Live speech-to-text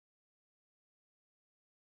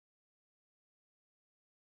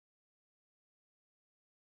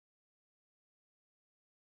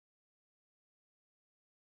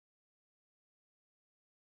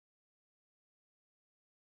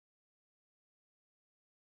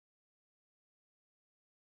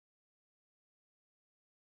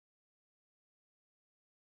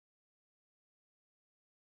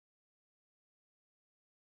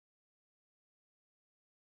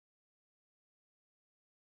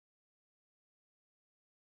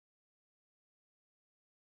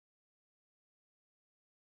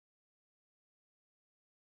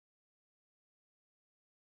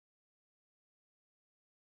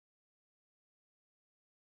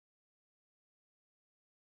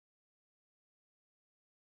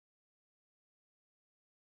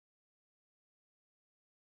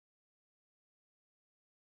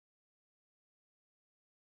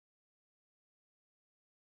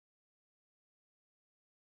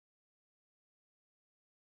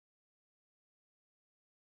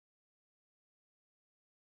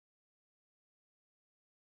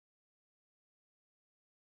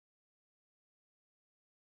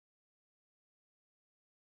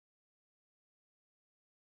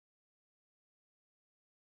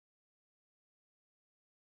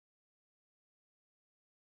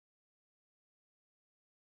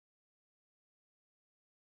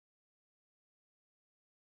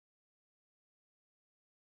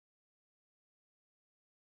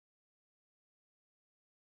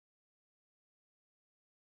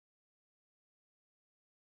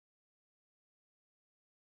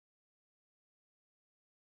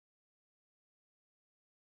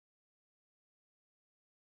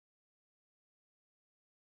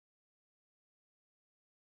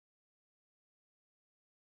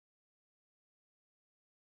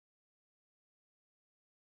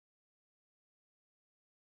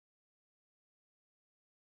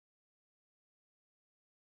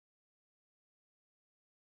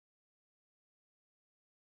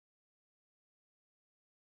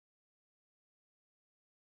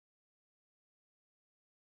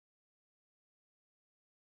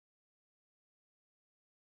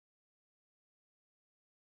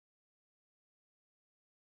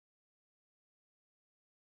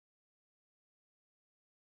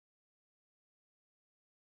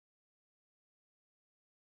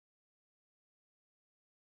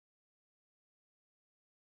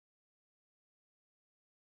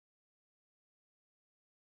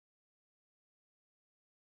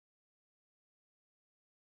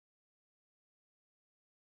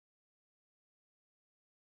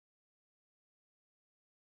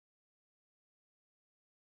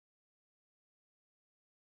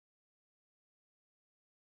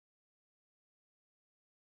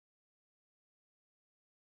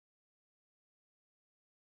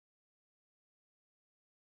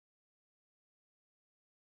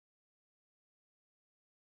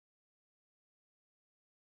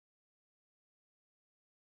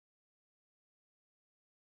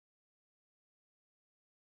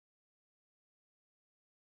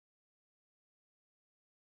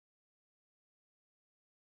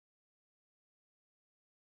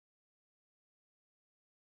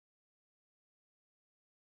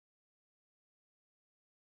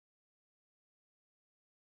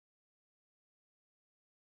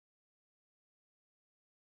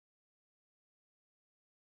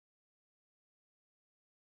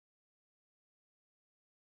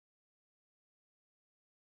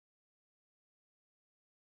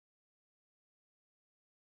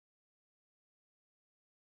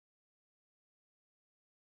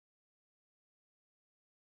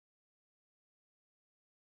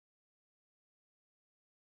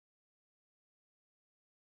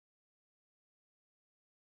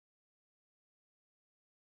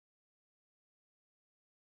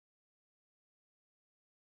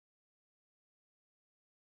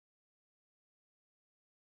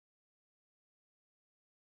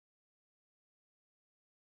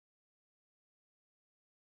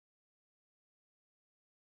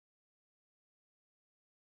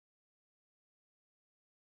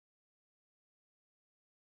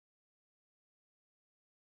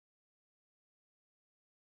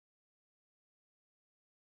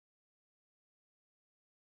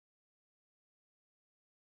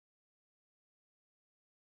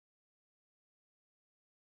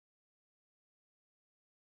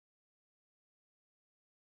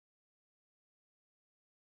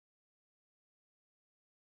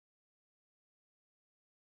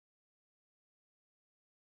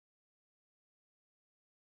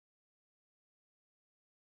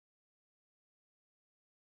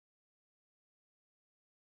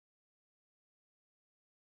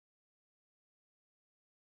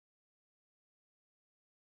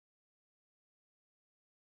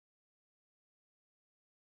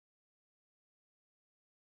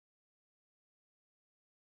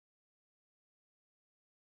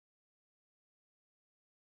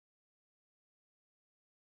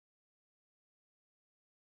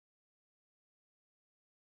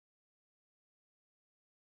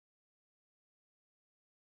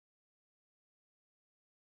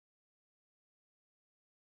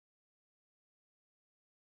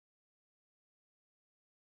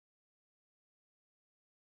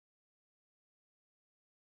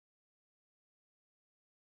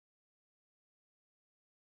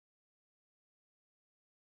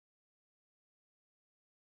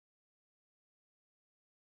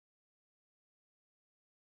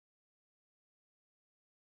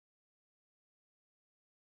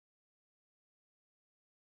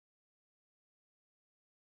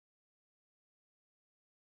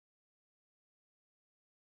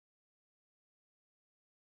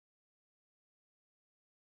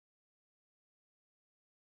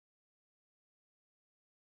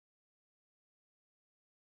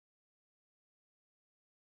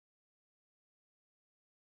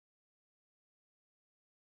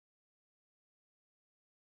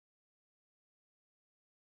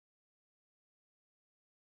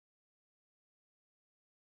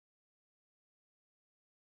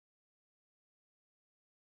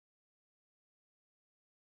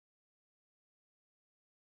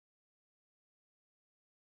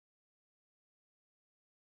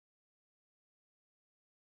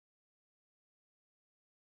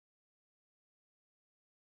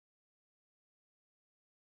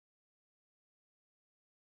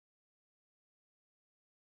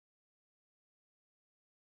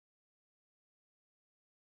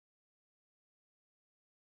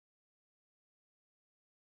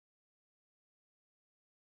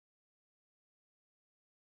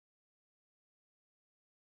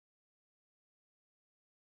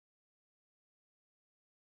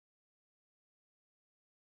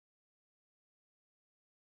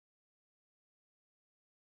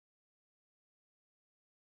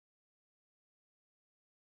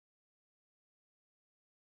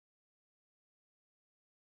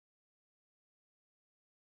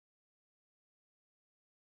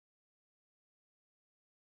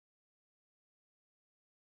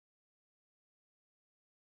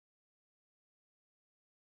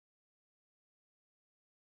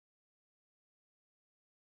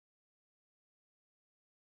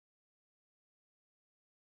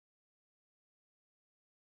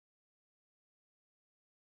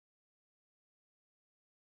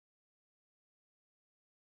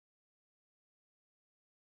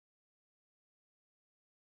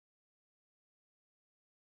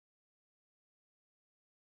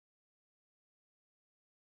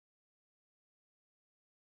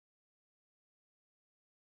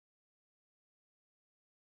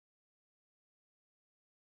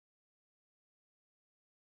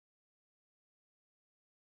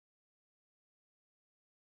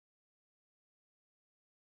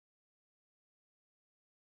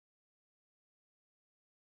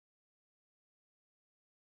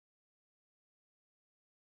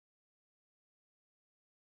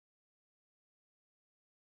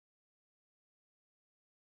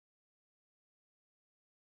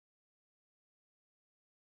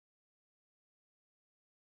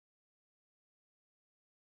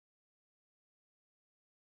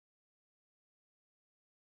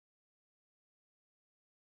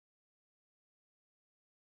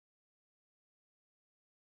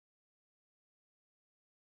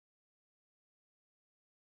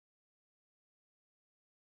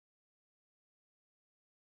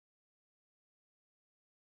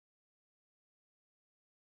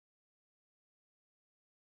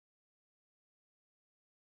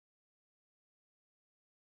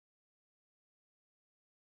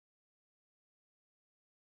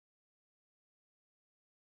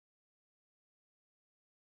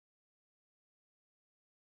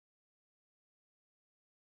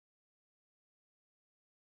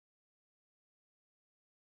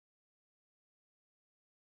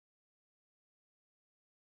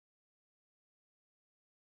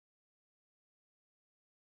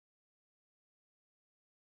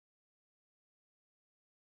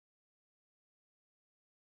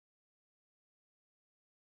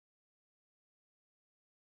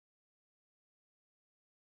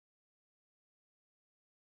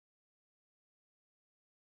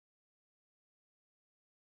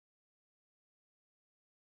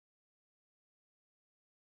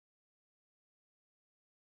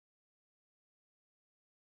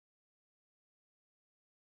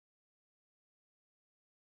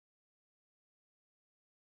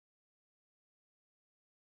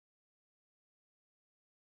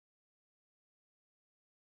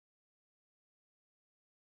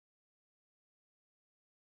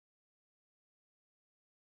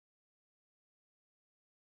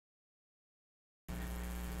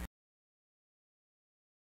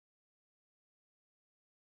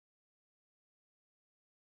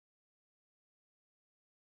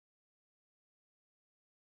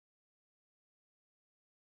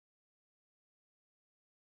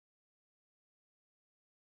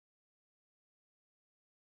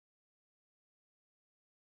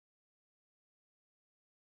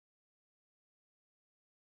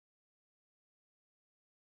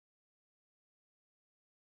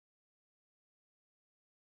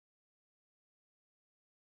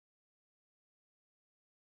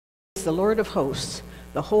praise the Lord of hosts.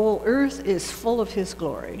 The whole earth is full of his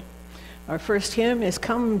glory. Our first hymn is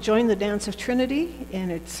Come Join the Dance of Trinity,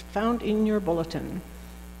 and it's found in your bulletin.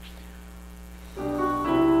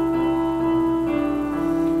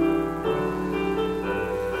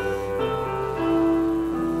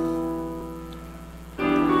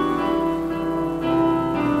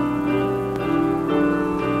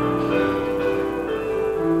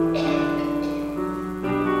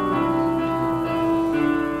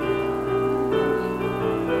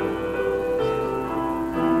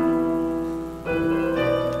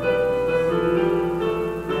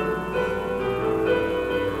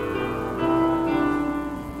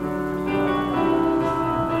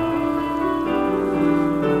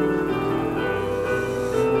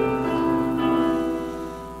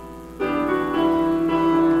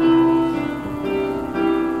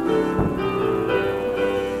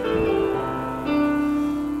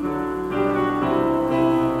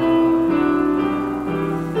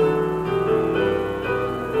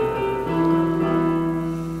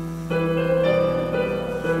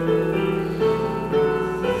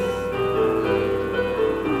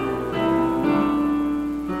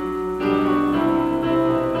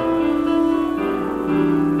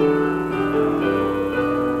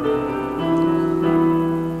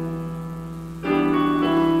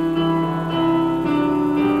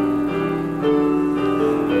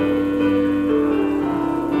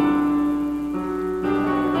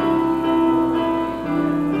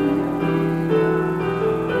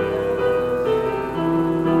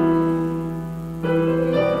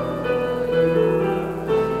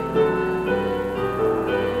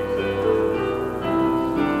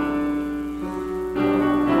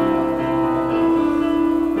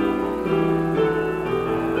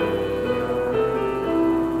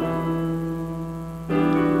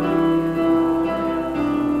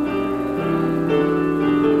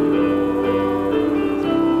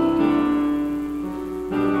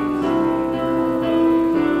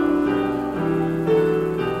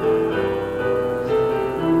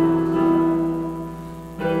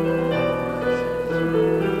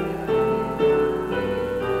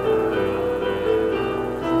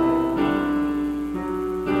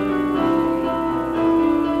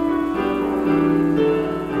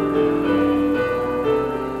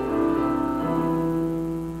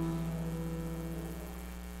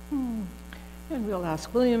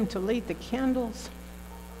 Ask William to light the candles.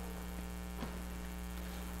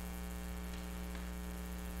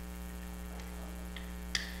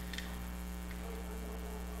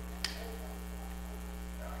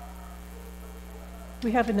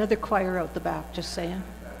 We have another choir out the back, just saying.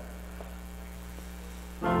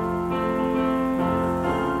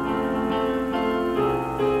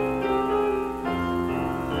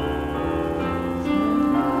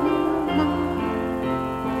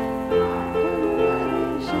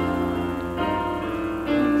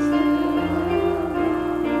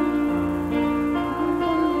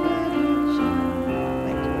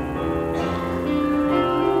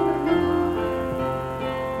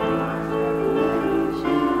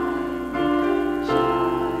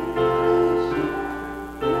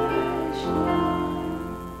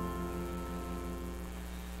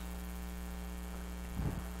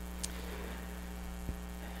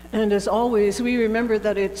 And as always, we remember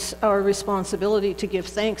that it's our responsibility to give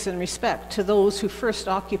thanks and respect to those who first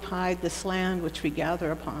occupied this land which we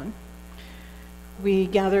gather upon. We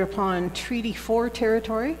gather upon Treaty 4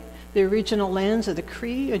 territory, the original lands of the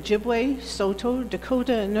Cree, Ojibwe, Saulteaux,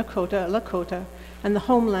 Dakota, Nakota, Lakota, and the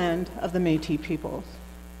homeland of the Métis peoples.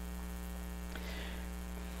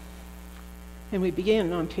 And we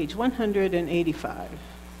begin on page 185.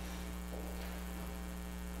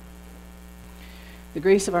 The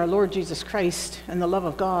grace of our Lord Jesus Christ and the love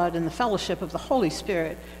of God and the fellowship of the Holy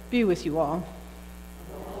Spirit be with you all.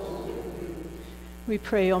 We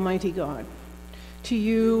pray, Almighty God, to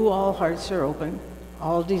you all hearts are open,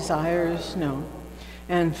 all desires known,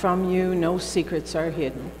 and from you no secrets are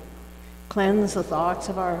hidden. Cleanse the thoughts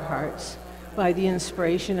of our hearts by the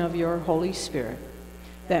inspiration of your Holy Spirit,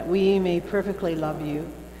 that we may perfectly love you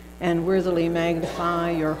and worthily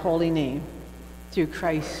magnify your holy name, through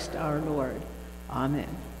Christ our Lord. Amen.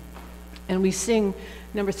 And we sing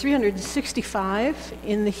number 365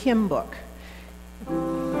 in the hymn book.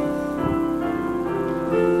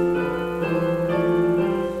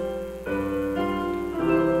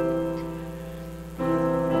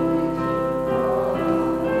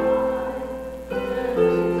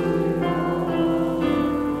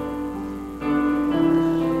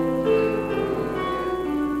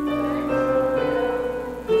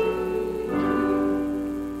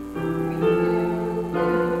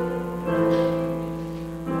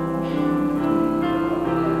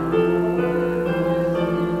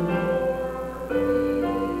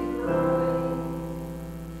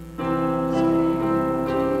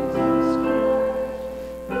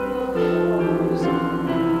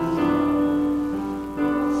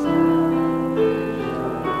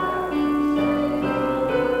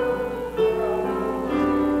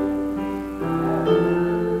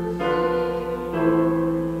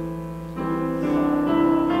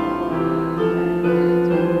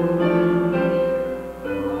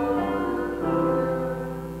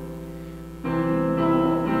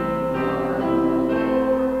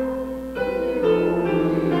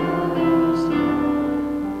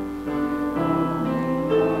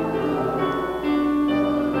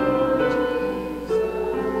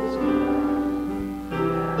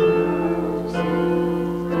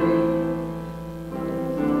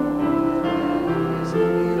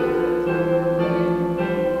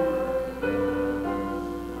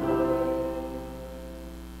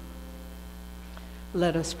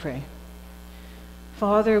 Let us pray.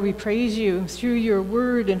 Father, we praise you. Through your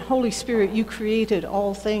word and Holy Spirit, you created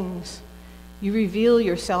all things. You reveal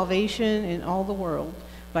your salvation in all the world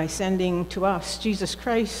by sending to us Jesus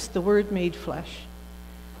Christ, the Word made flesh.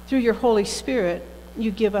 Through your Holy Spirit, you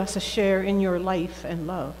give us a share in your life and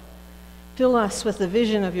love. Fill us with the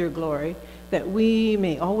vision of your glory, that we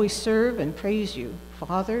may always serve and praise you,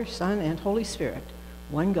 Father, Son, and Holy Spirit,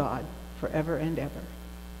 one God, forever and ever.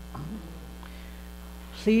 Amen.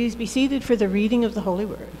 Please be seated for the reading of the Holy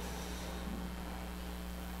Word.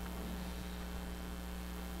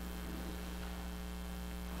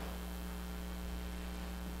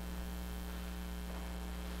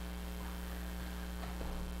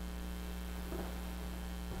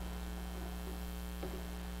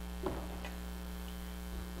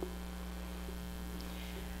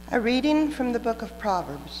 A reading from the book of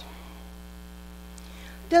Proverbs.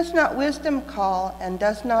 Does not wisdom call, and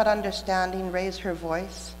does not understanding raise her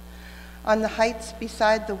voice? On the heights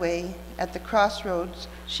beside the way, at the crossroads,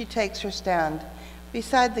 she takes her stand.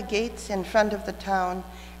 Beside the gates in front of the town,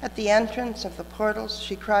 at the entrance of the portals,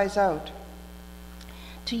 she cries out.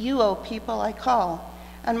 To you, O people, I call,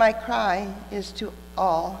 and my cry is to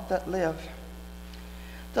all that live.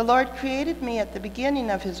 The Lord created me at the beginning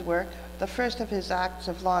of his work, the first of his acts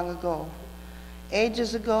of long ago.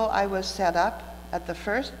 Ages ago I was set up, at the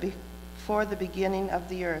first before the beginning of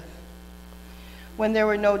the earth. When there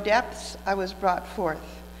were no depths, I was brought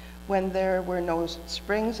forth, when there were no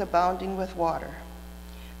springs abounding with water.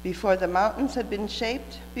 Before the mountains had been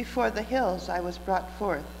shaped, before the hills I was brought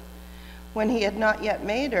forth, when he had not yet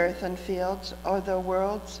made earth and fields, or the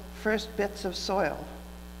world's first bits of soil.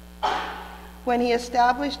 When he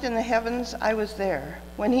established in the heavens, I was there.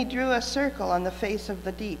 When he drew a circle on the face of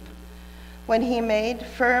the deep. When he made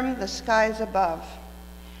firm the skies above.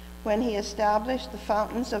 When he established the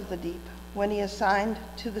fountains of the deep. When he assigned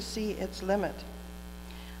to the sea its limit.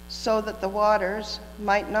 So that the waters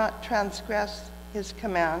might not transgress his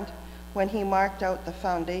command. When he marked out the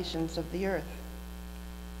foundations of the earth.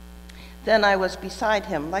 Then I was beside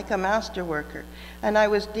him like a master worker, and I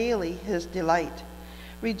was daily his delight.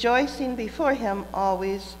 Rejoicing before him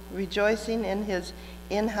always, rejoicing in his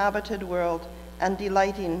inhabited world, and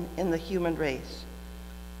delighting in the human race.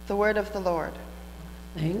 The word of the Lord.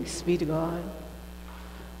 Thanks be to God.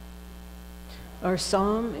 Our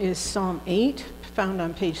psalm is Psalm 8, found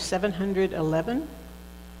on page 711.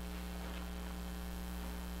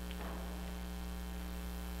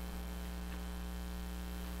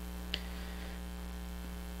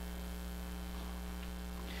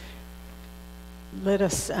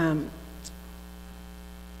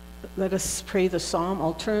 Let us pray the psalm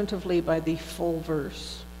alternatively by the full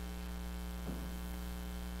verse.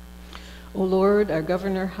 O Lord, our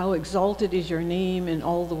governor, how exalted is your name in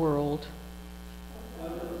all the world.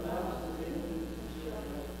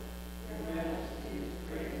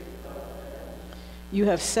 You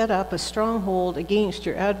have set up a stronghold against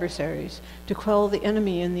your adversaries to quell the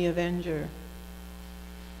enemy and the avenger.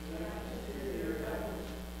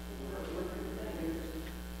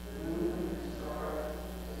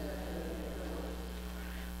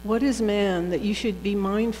 What is man that you should be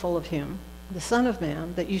mindful of him, the Son of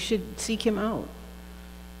Man, that you should seek him out?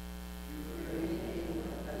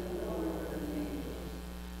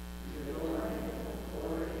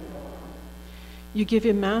 You give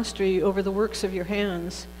him mastery over the works of your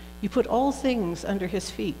hands. You put all things under his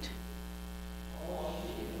feet.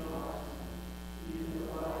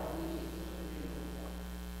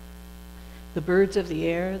 The birds of the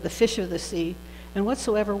air, the fish of the sea, and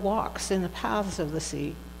whatsoever walks in the paths of the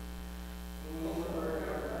sea.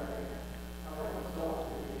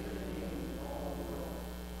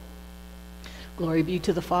 Glory be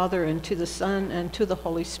to the Father, and to the Son, and to the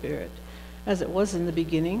Holy Spirit, as it was in the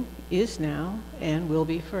beginning, is now, and will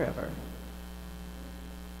be forever.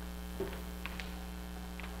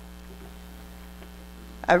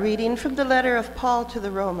 A reading from the letter of Paul to the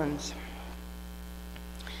Romans.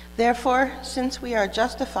 Therefore, since we are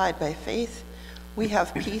justified by faith, we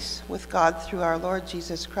have peace with God through our Lord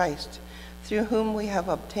Jesus Christ, through whom we have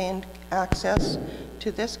obtained access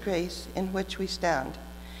to this grace in which we stand.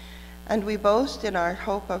 And we boast in our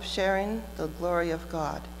hope of sharing the glory of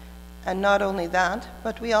God. And not only that,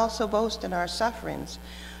 but we also boast in our sufferings,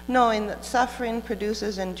 knowing that suffering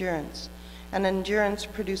produces endurance, and endurance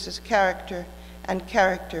produces character, and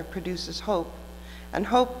character produces hope. And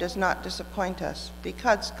hope does not disappoint us,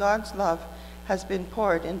 because God's love has been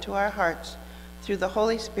poured into our hearts through the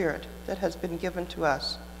Holy Spirit that has been given to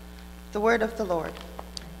us. The word of the Lord.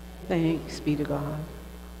 Thanks be to God.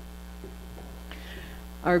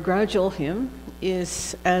 Our gradual hymn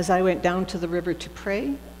is As I Went Down to the River to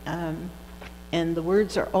Pray, and the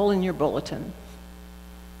words are all in your bulletin.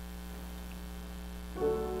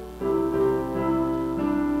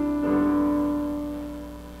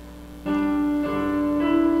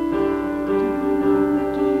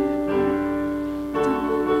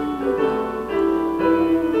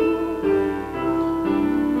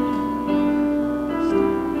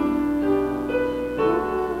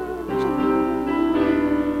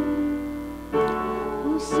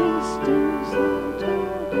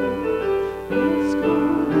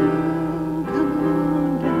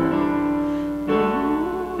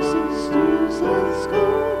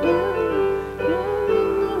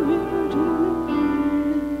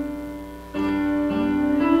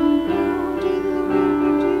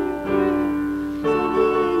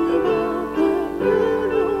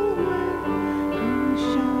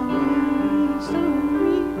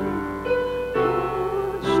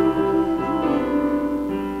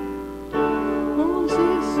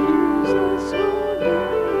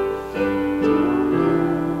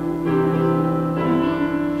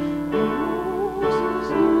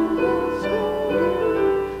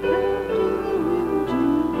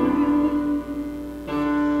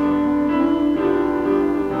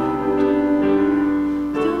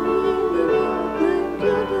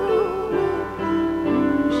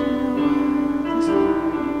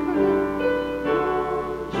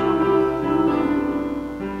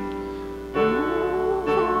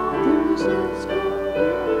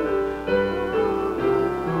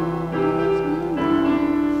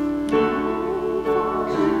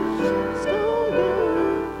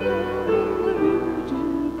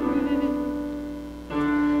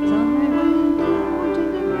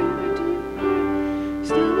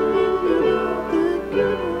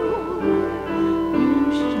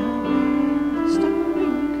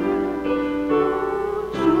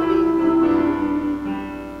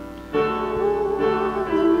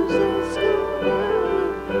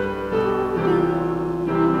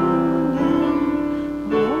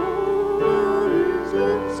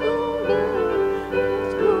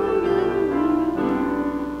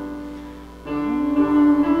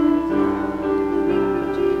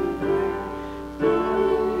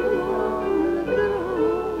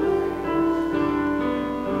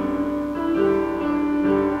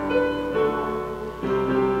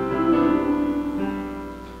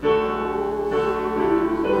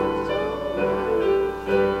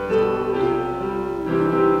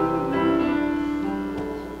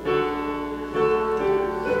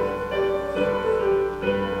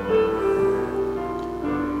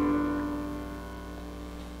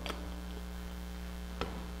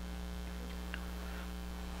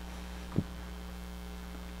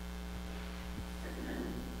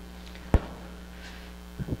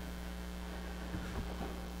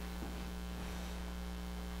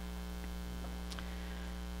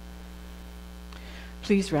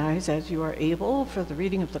 Please rise as you are able for the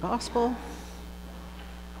reading of the gospel.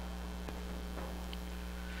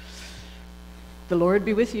 The Lord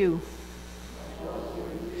be with you.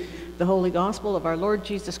 The Holy Gospel of our Lord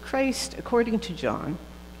Jesus Christ according to John.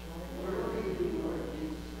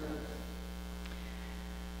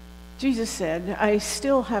 Jesus said, I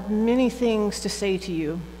still have many things to say to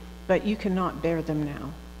you, but you cannot bear them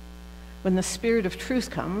now. When the Spirit of truth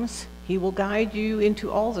comes, he will guide you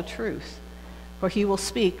into all the truth. For he will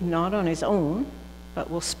speak not on his own, but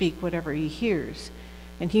will speak whatever he hears,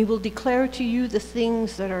 and he will declare to you the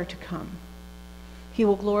things that are to come. He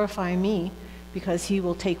will glorify me, because he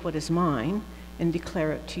will take what is mine and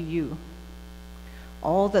declare it to you.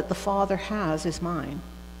 All that the Father has is mine.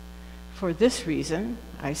 For this reason,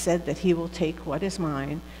 I said that he will take what is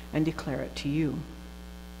mine and declare it to you.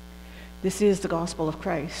 This is the gospel of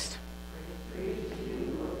Christ.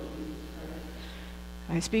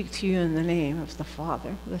 I speak to you in the name of the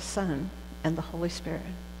Father, the Son, and the Holy Spirit.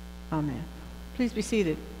 Amen. Please be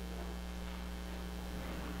seated.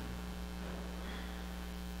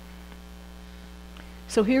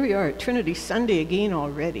 So here we are at Trinity Sunday again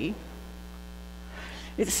already.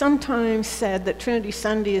 It's sometimes said that Trinity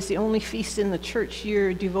Sunday is the only feast in the church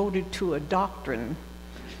year devoted to a doctrine.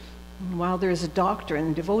 And while there is a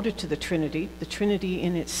doctrine devoted to the Trinity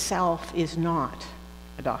in itself is not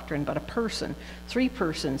a doctrine, but a person. 3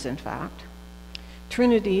 persons, in fact.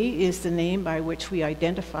 Trinity is the name by which we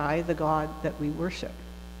identify the God that we worship.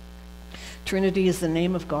 Trinity is the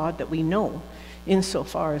name of God that we know,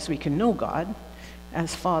 insofar as we can know God,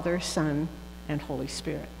 as Father, Son, and Holy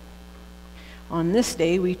Spirit. On this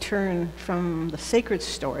day, we turn from the sacred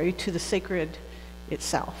story to the sacred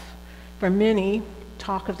itself. For many,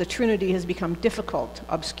 talk of the Trinity has become difficult,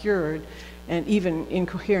 obscured, and even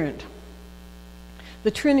incoherent.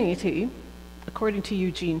 The Trinity, according to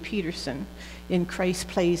Eugene Peterson in Christ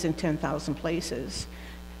Plays in 10,000 Places,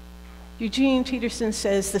 Eugene Peterson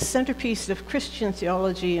says the centerpiece of Christian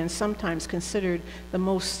theology and sometimes considered the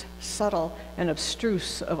most subtle and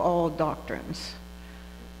abstruse of all doctrines.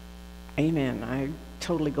 Amen. I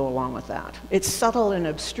totally go along with that. Its subtle and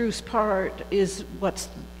abstruse part is what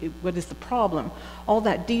is the problem. All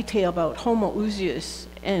that detail about homoousios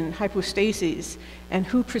and hypostases and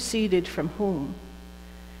who proceeded from whom.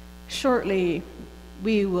 Shortly,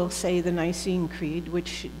 we will say the Nicene Creed,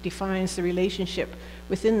 which defines the relationship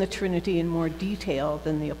within the Trinity in more detail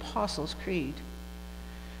than the Apostles' Creed.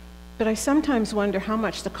 But I sometimes wonder how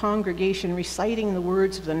much the congregation reciting the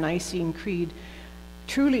words of the Nicene Creed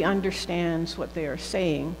truly understands what they are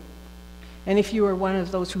saying. And if you are one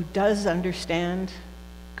of those who does understand,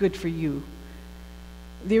 good for you.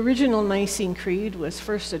 The original Nicene Creed was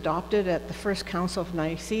first adopted at the First Council of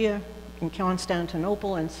Nicaea in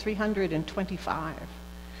Constantinople in 325,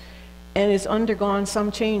 and has undergone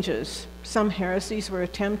some changes. Some heresies were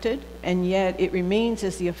attempted, and yet it remains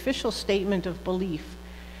as the official statement of belief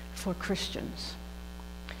for Christians.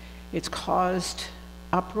 It's caused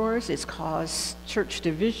uproars, it's caused church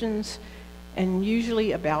divisions, and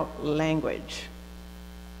usually about language.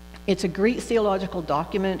 It's a great theological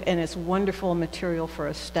document, and it's wonderful material for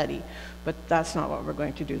a study, but that's not what we're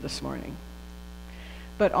going to do this morning.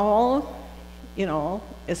 But all in all,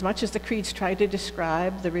 as much as the creeds try to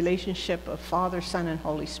describe the relationship of Father, Son, and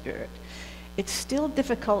Holy Spirit, it's still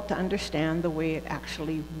difficult to understand the way it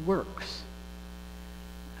actually works.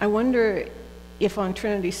 I wonder if on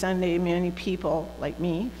Trinity Sunday many people, like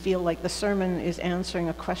me, feel like the sermon is answering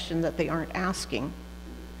a question that they aren't asking.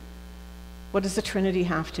 What does the Trinity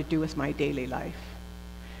have to do with my daily life?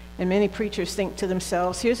 And many preachers think to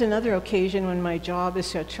themselves, here's another occasion when my job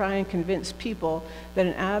is to try and convince people that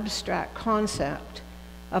an abstract concept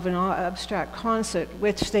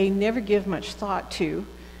which they never give much thought to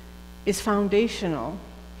is foundational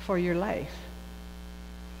for your life.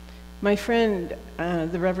 My friend,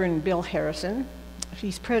 the Reverend Bill Harrison,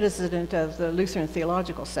 he's president of the Lutheran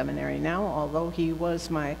Theological Seminary now, although he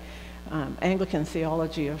was my Anglican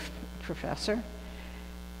theology professor.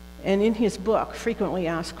 And in his book, Frequently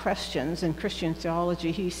Asked Questions in Christian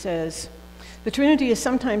Theology, he says, the Trinity is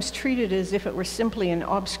sometimes treated as if it were simply an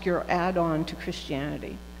obscure add-on to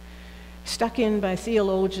Christianity, stuck in by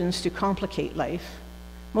theologians to complicate life.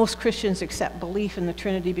 Most Christians accept belief in the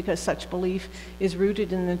Trinity because such belief is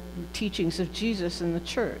rooted in the teachings of Jesus and the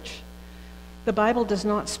church. The Bible does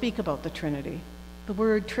not speak about the Trinity. The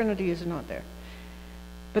word Trinity is not there.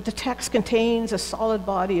 But the text contains a solid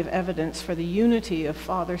body of evidence for the unity of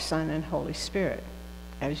Father, Son, and Holy Spirit,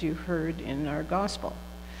 as you heard in our gospel.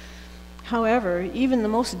 However, even the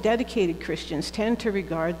most dedicated Christians tend to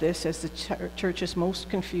regard this as the church's most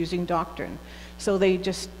confusing doctrine, so they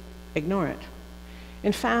just ignore it.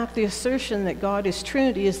 In fact, the assertion that God is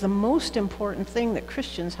Trinity is the most important thing that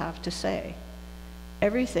Christians have to say.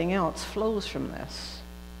 Everything else flows from this,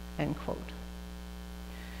 end quote.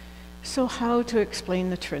 So how to explain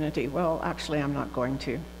the Trinity? Well, actually, I'm not going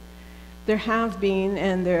to. There have been,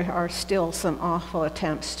 and there are still, some awful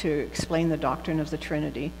attempts to explain the doctrine of the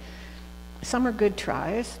Trinity. Some are good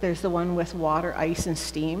tries. There's the one with water, ice, and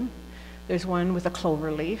steam. There's one with a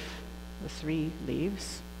clover leaf, the 3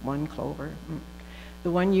 leaves, 1 clover. The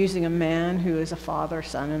one using a man who is a father,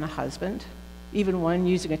 son, and a husband. Even one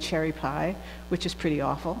using a cherry pie, which is pretty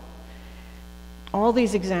awful. All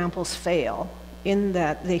these examples fail in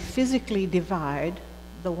that they physically divide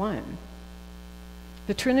the one.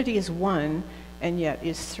 The Trinity is one and yet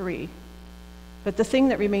is 3. But the thing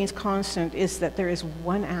that remains constant is that there is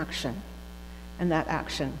one action, and that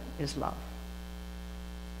action is love.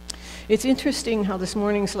 It's interesting how this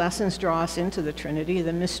morning's lessons draw us into the Trinity,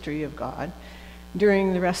 the mystery of God.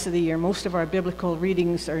 During the rest of the year, most of our biblical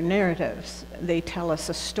readings are narratives. They tell us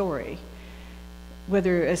a story,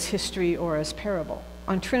 whether as history or as parable.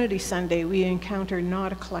 On Trinity Sunday, we encounter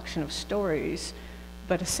not a collection of stories,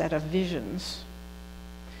 but a set of visions.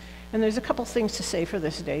 And there's a couple things to say for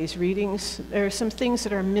this day's readings. There are some things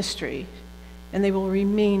that are mystery, and they will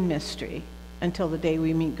remain mystery until the day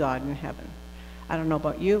we meet God in heaven. I don't know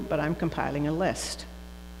about you, but I'm compiling a list.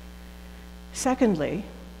 Secondly,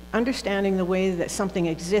 understanding the way that something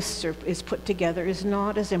exists or is put together is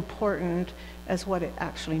not as important as what it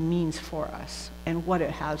actually means for us and what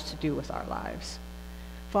it has to do with our lives.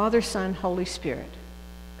 Father, Son, Holy Spirit,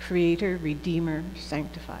 Creator, Redeemer,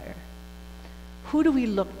 Sanctifier. Who do we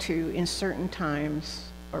look to in certain times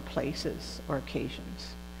or places or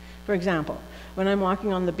occasions? For example, when I'm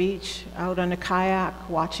walking on the beach, out on a kayak,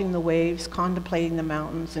 watching the waves, contemplating the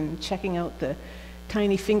mountains, and checking out the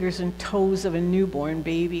tiny fingers and toes of a newborn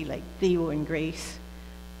baby like Theo and Grace,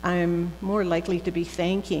 I'm more likely to be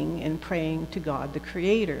thanking and praying to God, the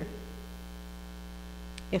Creator.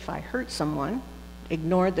 If I hurt someone,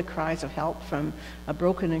 ignored the cries of help from a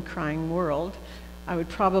broken and crying world, I would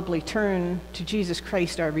probably turn to Jesus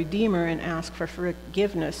Christ, our Redeemer, and ask for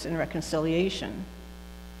forgiveness and reconciliation.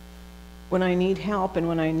 When I need help and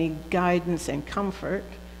when I need guidance and comfort,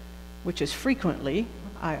 which is frequently,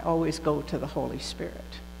 I always go to the Holy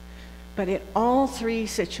Spirit. But in all three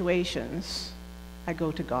situations, I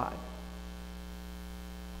go to God.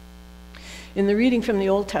 In the reading from the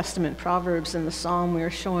Old Testament, Proverbs, and the Psalm, we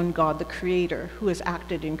are shown God the Creator, who has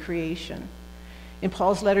acted in creation. In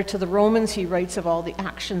Paul's letter to the Romans, he writes of all the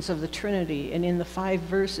actions of the Trinity, and in the 5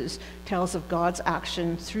 verses tells of God's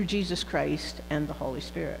action through Jesus Christ and the Holy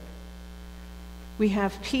Spirit. We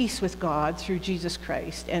have peace with God through Jesus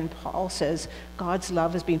Christ, and Paul says God's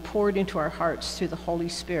love has been poured into our hearts through the Holy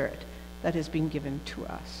Spirit that has been given to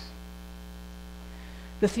us.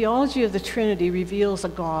 The theology of the Trinity reveals a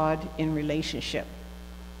God in relationship.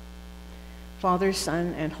 Father,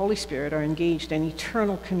 Son, and Holy Spirit are engaged in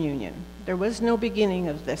eternal communion. There was no beginning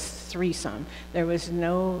of this threesome. There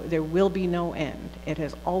will be no end. It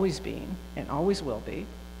has always been and always will be,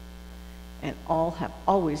 and all have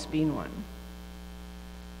always been one.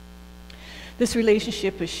 This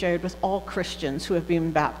relationship is shared with all Christians who have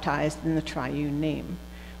been baptized in the triune name.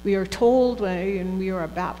 We are told when we are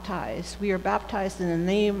baptized in the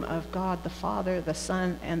name of God the Father, the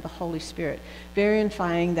Son, and the Holy Spirit,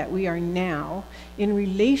 verifying that we are now in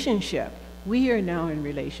relationship. We are now in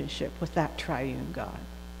relationship with that triune God.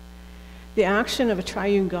 The action of a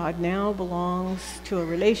triune God now belongs to a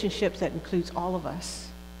relationship that includes all of us.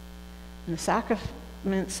 And the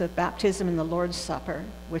sacraments of baptism and the Lord's Supper,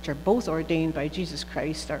 which are both ordained by Jesus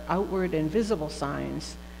Christ, are outward and visible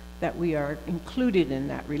signs that we are included in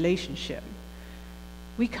that relationship.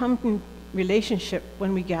 We come in relationship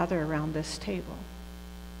when we gather around this table.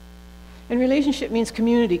 And relationship means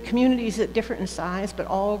community. Communities that differ in size, but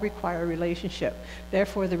all require relationship.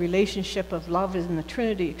 Therefore, the relationship of love in the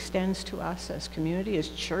Trinity extends to us as community, as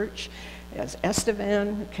church, as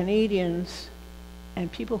Estevan, Canadians,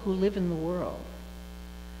 and people who live in the world.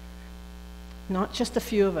 Not just a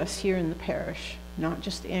few of us here in the parish, not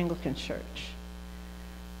just the Anglican Church,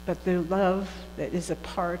 but the love that is a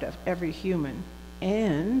part of every human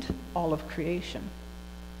and all of creation.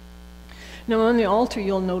 Now on the altar,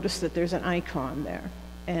 you'll notice that there's an icon there,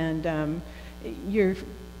 and you're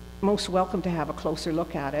most welcome to have a closer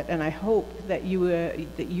look at it, and I hope that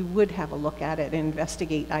you would have a look at it and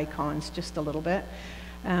investigate icons just a little bit.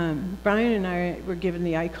 Brian and I were given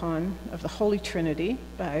the icon of the Holy Trinity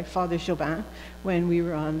by Father Jobin when we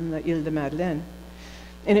were on the Ile de Madeleine.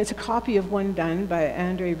 And it's a copy of one done by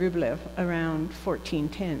Andrei Rublev around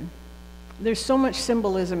 1410. There's so much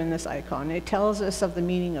symbolism in this icon. It tells us of the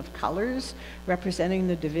meaning of colors representing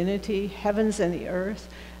the divinity, heavens and the earth,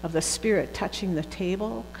 of the Spirit touching the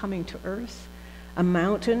table, coming to earth, a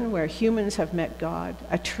mountain where humans have met God,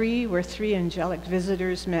 a tree where 3 angelic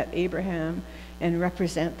visitors met Abraham and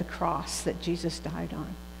represent the cross that Jesus died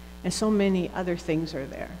on. And so many other things are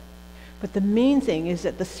there. But the main thing is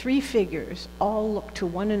that the 3 figures all look to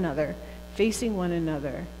one another, facing one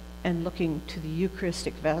another, and looking to the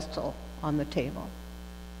Eucharistic vessel on the table.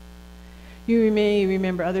 You may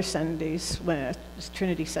remember other Sundays,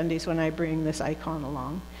 Trinity Sundays, when I bring this icon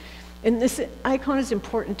along. And this icon is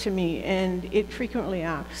important to me, and it frequently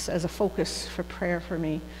acts as a focus for prayer for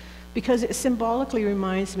me, because it symbolically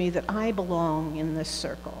reminds me that I belong in this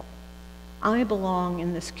circle. I belong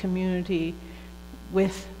in this community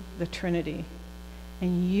with the Trinity,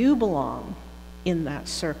 and you belong in that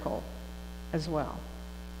circle as well.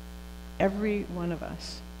 Every one of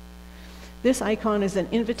us. This icon is an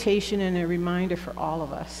invitation and a reminder for all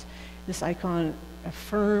of us. This icon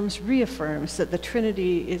reaffirms that the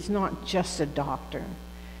Trinity is not just a doctrine,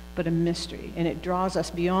 but a mystery, and it draws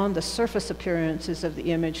us beyond the surface appearances of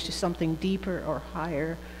the image to something deeper or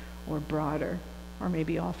higher or broader, or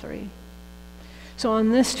maybe all 3. So on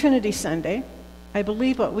this Trinity Sunday, I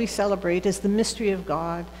believe what we celebrate is the mystery of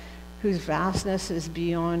God, whose vastness is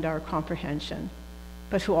beyond our comprehension,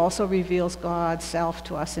 but who also reveals God's self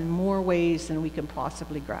to us in more ways than we can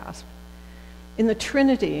possibly grasp. In the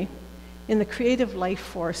Trinity, in the creative life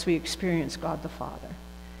force, we experience God the Father.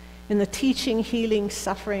 In the teaching, healing,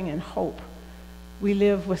 suffering, and hope, we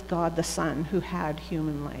live with God the Son, who had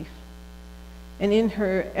human life. And in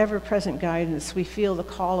her ever-present guidance, we feel the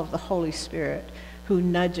call of the Holy Spirit, who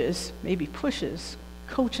nudges, maybe pushes,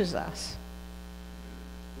 coaches us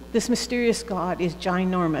This mysterious God is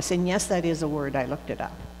ginormous, and yes, that is a word, I looked it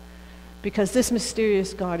up. Because this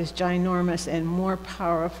mysterious God is ginormous and more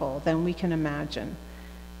powerful than we can imagine,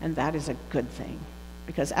 and that is a good thing.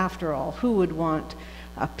 Because after all, who would want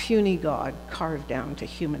a puny God carved down to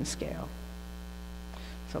human scale?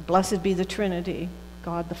 So blessed be the Trinity,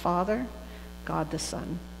 God the Father, God the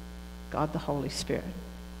Son, God the Holy Spirit,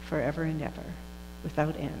 forever and ever,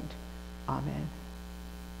 without end. Amen.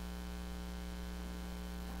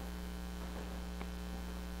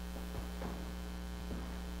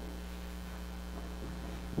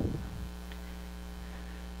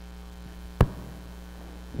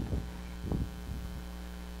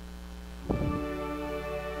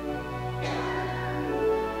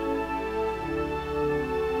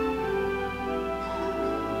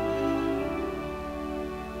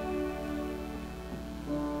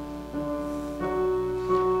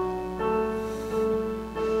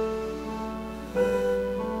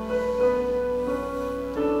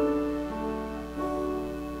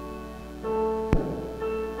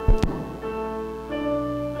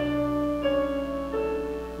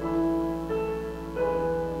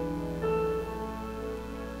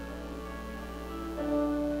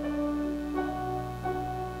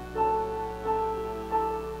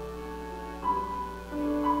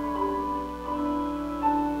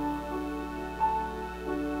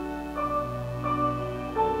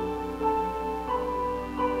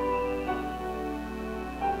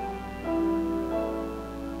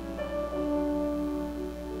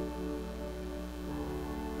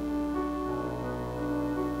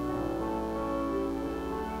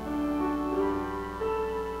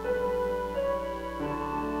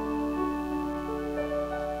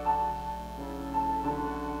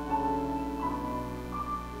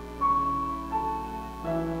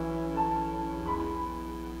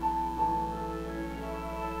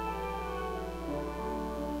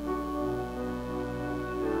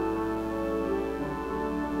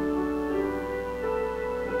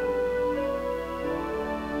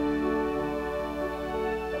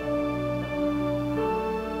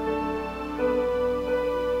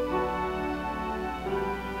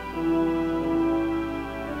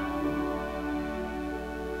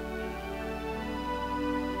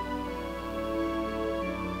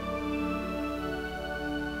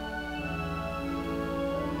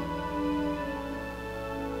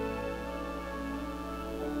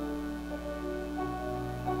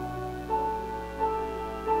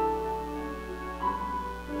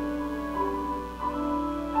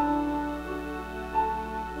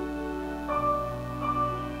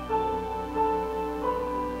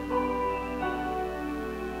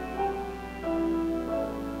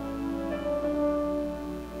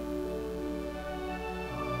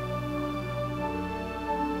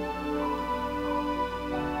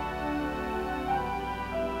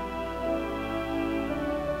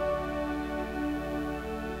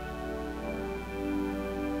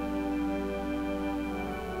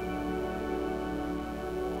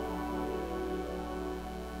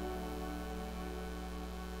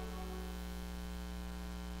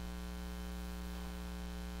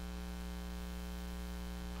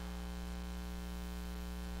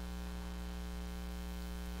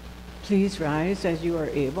 Please rise as you are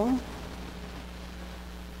able.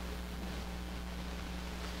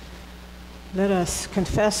 Let us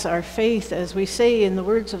confess our faith as we say in the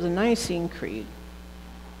words of the Nicene Creed.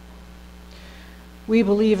 We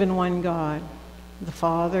believe in one God, the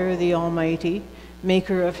Father, the Almighty,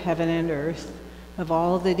 maker of heaven and earth, of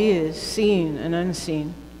all that is, seen and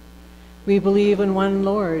unseen. We believe in one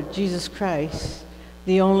Lord, Jesus Christ,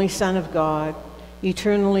 the only Son of God,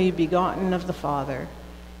 eternally begotten of the Father,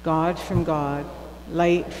 God from God,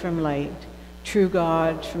 light from light, true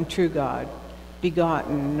God from true God,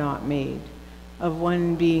 begotten, not made, of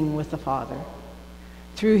one being with the Father.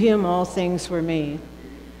 Through him all things were made.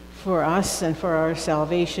 For us and for our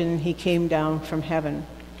salvation he came down from heaven.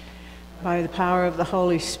 By the power of the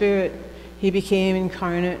Holy Spirit he became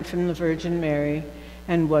incarnate from the Virgin Mary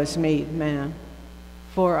and was made man.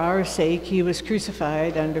 For our sake he was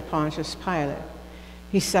crucified under Pontius Pilate.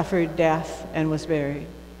 He suffered death and was buried.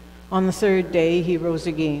 On the third day he rose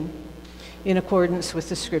again. In accordance with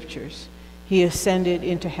the Scriptures, he ascended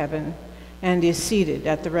into heaven and is seated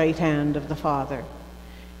at the right hand of the Father.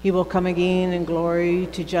 He will come again in glory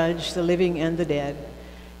to judge the living and the dead,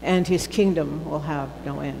 and his kingdom will have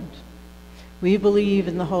no end. We believe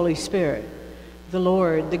in the Holy Spirit, the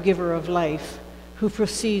Lord, the giver of life, who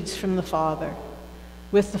proceeds from the Father.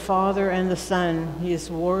 With the Father and the Son, he is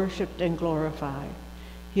worshipped and glorified.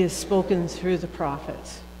 He has spoken through the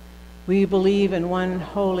prophets. We believe in one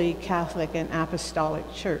holy, Catholic, and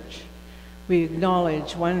apostolic church. We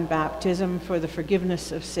acknowledge one baptism for the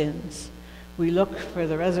forgiveness of sins. We look for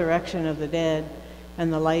the resurrection of the dead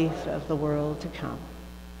and the life of the world to come.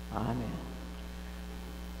 Amen.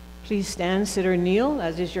 Please stand, sit, or kneel,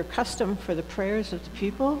 as is your custom, for the prayers of the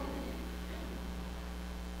people.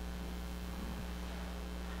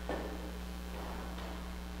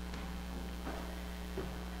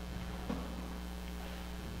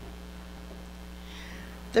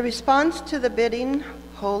 The response to the bidding,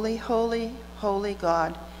 "Holy, holy, holy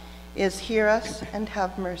God," is "Hear us and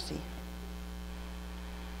have mercy."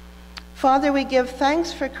 Father, we give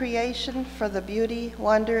thanks for creation, for the beauty,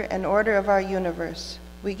 wonder, and order of our universe.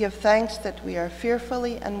 We give thanks that we are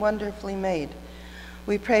fearfully and wonderfully made.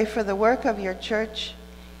 We pray for the work of your church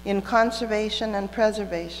in conservation and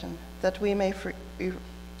preservation, that we may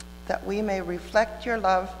reflect your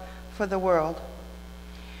love for the world.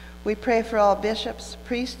 We pray for all bishops,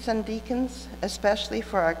 priests, and deacons, especially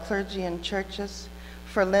for our clergy and churches,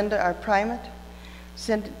 for Linda, our primate,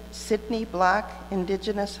 Sydney Black,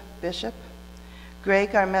 Indigenous Bishop,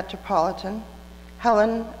 Greg, our Metropolitan,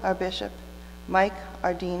 Helen, our Bishop, Mike,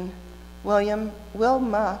 our Dean,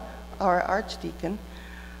 Wilma, our Archdeacon,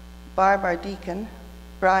 Barb, our Deacon,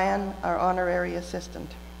 Brian, our Honorary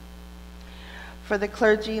Assistant. For the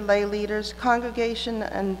clergy, lay leaders, congregation,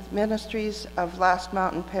 and ministries of Last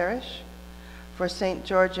Mountain Parish, for St.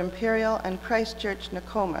 George Imperial and Christ Church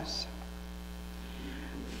Nokomis.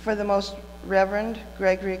 For the Most Reverend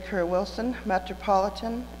Gregory Kerr Wilson,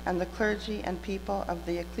 Metropolitan, and the clergy and people of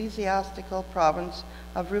the ecclesiastical province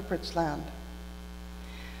of Rupert's Land.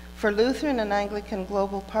 For Lutheran and Anglican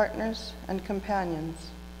global partners and companions.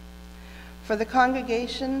 For the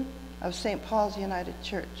congregation of St. Paul's United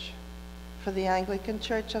Church. For the Anglican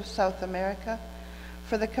Church of South America.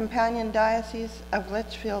 For the companion diocese of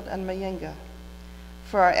Litchfield and Mayinga.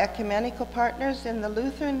 For our ecumenical partners in the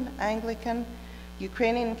Lutheran, Anglican,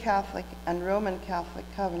 Ukrainian Catholic, and Roman Catholic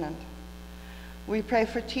covenant. We pray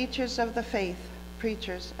for teachers of the faith,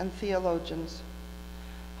 preachers, and theologians.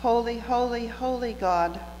 Holy, holy, holy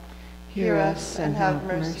God, hear us and have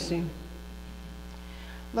mercy.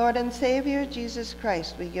 Lord and Savior Jesus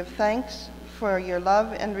Christ, we give thanks for your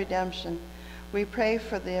love and redemption. We pray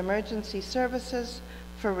for the emergency services,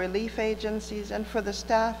 for relief agencies, and for the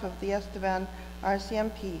staff of the Estevan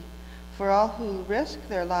RCMP, for all who risk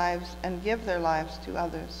their lives and give their lives to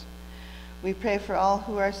others. We pray for all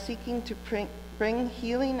who are seeking to bring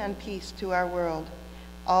healing and peace to our world,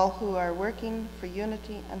 all who are working for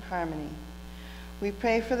unity and harmony. We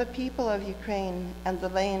pray for the people of Ukraine and the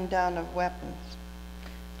laying down of weapons.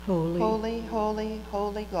 Holy, holy, holy,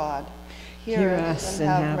 holy God, hear us and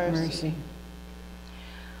have mercy.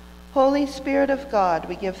 Holy Spirit of God,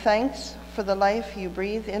 we give thanks for the life you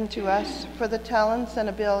breathe into us, for the talents and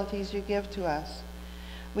abilities you give to us.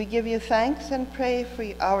 We give you thanks and pray for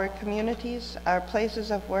our communities, our places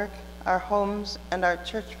of work, our homes, and our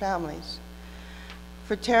church families.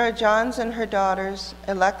 For Tara Johns and her daughters,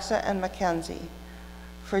 Alexa and Mackenzie.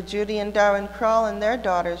 For Judy and Darwin Kroll and their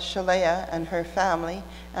daughters, Shalea and her family,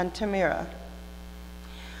 and Tamira.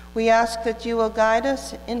 We ask that you will guide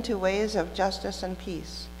us into ways of justice and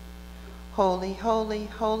peace. Holy, holy,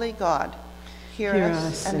 holy God, hear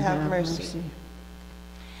us and have mercy.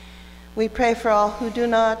 We pray for all who do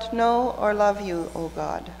not know or love you, O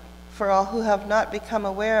God, for all who have not become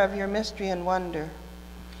aware of your mystery and wonder.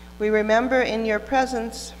 We remember in your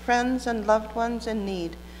presence friends and loved ones in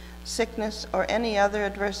need, sickness, or any other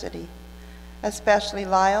adversity, especially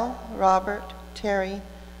Lyle, Robert, Terry,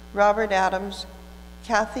 Robert Adams,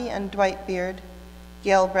 Kathy and Dwight Beard,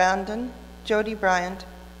 Gail Brandon, Jody Bryant,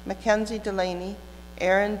 Mackenzie Delaney,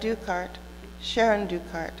 Aaron Ducart, Sharon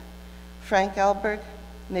Ducart, Frank Alberg,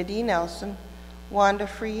 Nadine Nelson, Wanda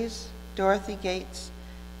Fries, Dorothy Gates,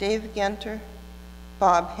 Dave Genter,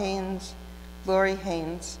 Bob Haynes, Lori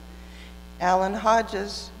Haynes, Alan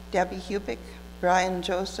Hodges, Debbie Hubick, Brian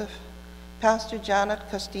Joseph, Pastor Janet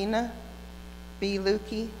Costina, B.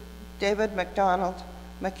 Lukey, David McDonald,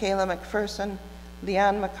 Michaela McPherson,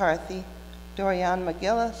 Leanne McCarthy, Dorianne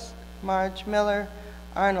McGillis, Marge Miller,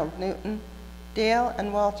 Arnold Newton, Dale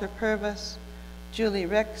and Walter Purvis, Julie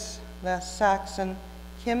Ricks, Les Saxon,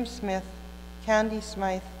 Kim Smith, Candy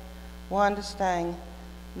Smythe, Wanda Stang,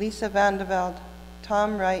 Lisa Vandeveld,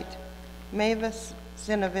 Tom Wright, Mavis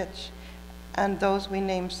Zinovich, and those we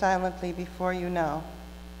name silently before you now.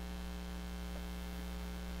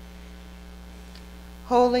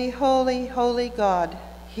 Holy, holy, holy God,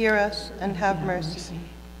 hear us and have mercy.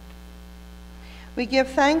 We give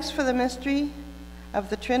thanks for the mystery of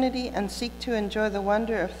the Trinity and seek to enjoy the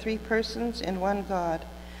wonder of three persons in one God.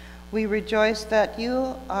 We rejoice that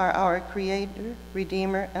you are our Creator,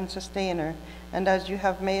 Redeemer, and Sustainer, and as you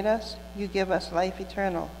have made us, you give us life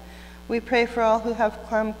eternal. We pray for all who have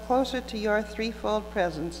come closer to your threefold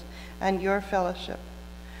presence and your fellowship.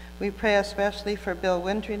 We pray especially for Bill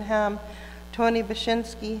Winteringham, Tony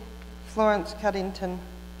Bashinsky, Florence Cuddington.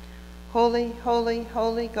 Holy, holy,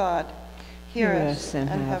 holy God, hear us and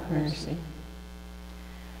have mercy.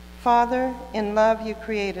 Father, in love you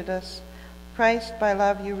created us. Christ, by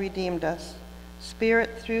love you redeemed us.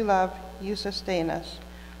 Spirit, through love you sustain us.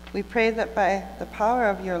 We pray that by the power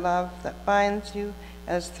of your love that binds you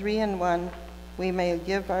as three in one, we may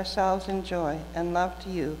give ourselves in joy and love to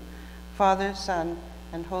you, Father, Son,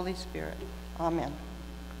 and Holy Spirit. Amen.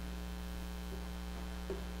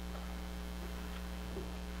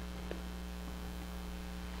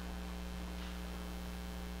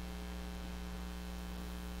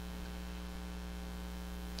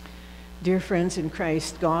 Dear friends in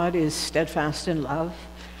Christ, God is steadfast in love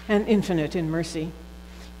and infinite in mercy.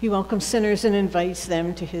 He welcomes sinners and invites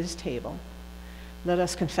them to his table. Let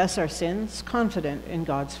us confess our sins, confident in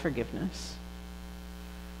God's forgiveness.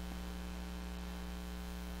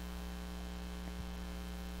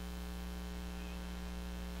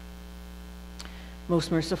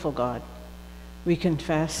 Most merciful God, we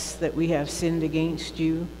confess that we have sinned against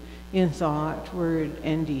you in thought, word,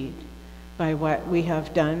 and deed, by what we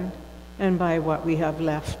have done and by what we have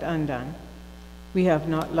left undone. We have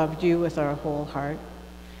not loved you with our whole heart.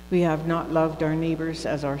 We have not loved our neighbors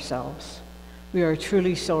as ourselves. We are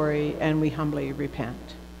truly sorry and we humbly repent.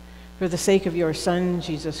 For the sake of your Son,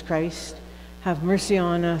 Jesus Christ, have mercy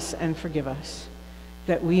on us and forgive us,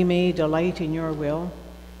 that we may delight in your will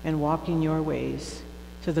and walk in your ways,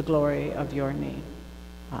 to the glory of your name.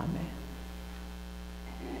 Amen.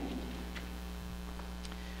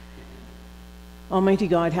 Almighty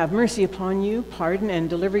God, have mercy upon you, pardon and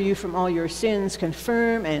deliver you from all your sins,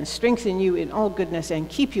 confirm and strengthen you in all goodness, and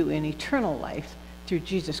keep you in eternal life through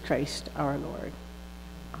Jesus Christ our Lord.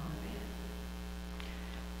 Amen.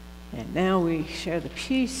 And now we share the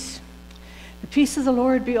peace. The peace of the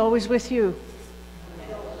Lord be always with you.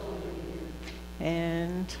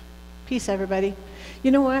 And peace, everybody.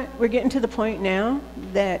 You know what? We're getting to the point now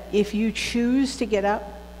that if you choose to get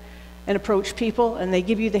up and approach people and they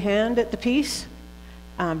give you the hand at the peace,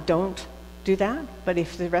 don't do that. But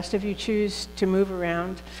if the rest of you choose to move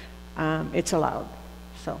around, it's allowed.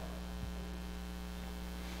 So,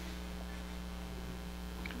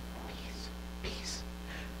 peace, peace,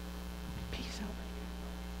 peace.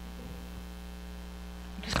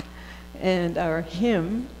 And our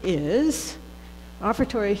hymn is,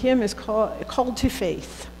 offertory hymn is called to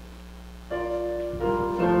Faith.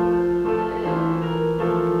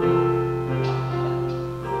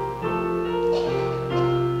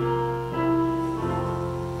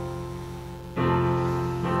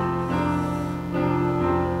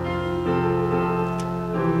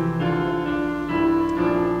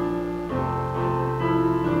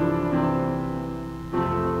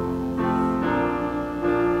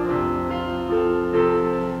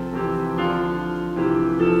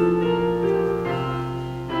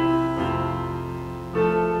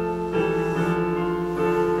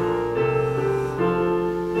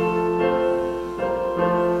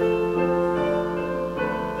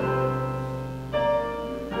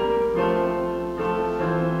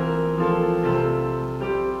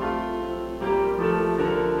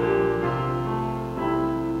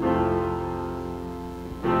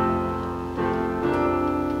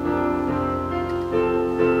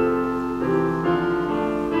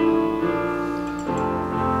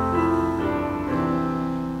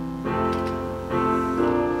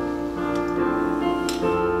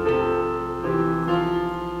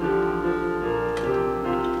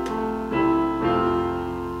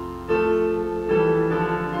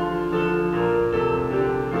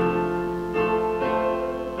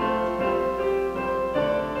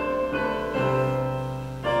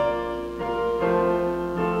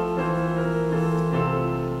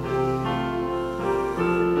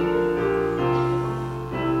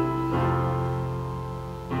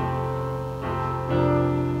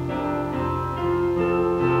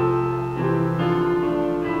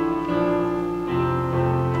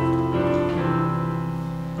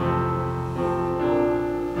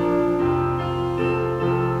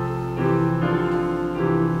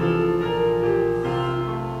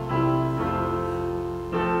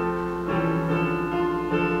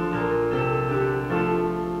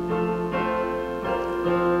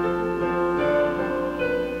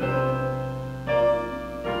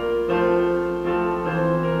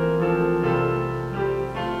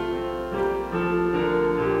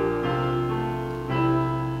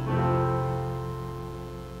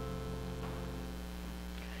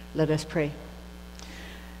 Let us pray.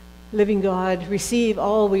 Living God, receive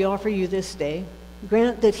all we offer you this day.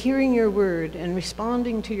 Grant that hearing your word and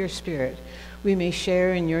responding to your Spirit, we may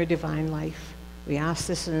share in your divine life. We ask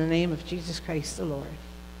this in the name of Jesus Christ the Lord.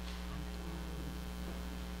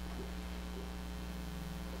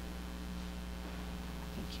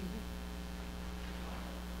 Thank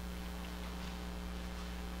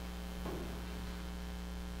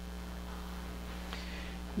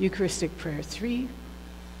you. Eucharistic Prayer 3.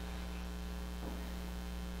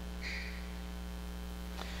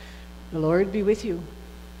 The Lord be with you.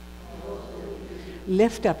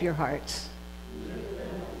 Lift up your hearts.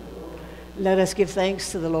 Let us give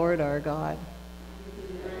thanks to the Lord our God.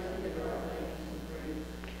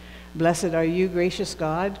 Blessed are you, gracious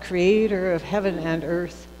God, creator of heaven and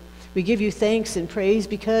earth. We give you thanks and praise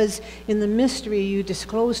because in the mystery you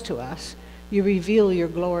disclose to us, you reveal your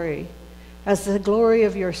glory as the glory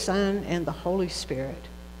of your Son and the Holy Spirit.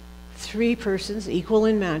 3 persons equal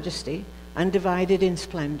in majesty, undivided in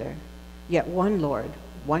splendor, yet one Lord,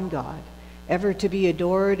 one God, ever to be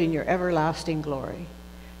adored in your everlasting glory.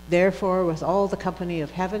 Therefore, with all the company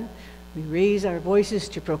of heaven, we raise our voices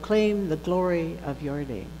to proclaim the glory of your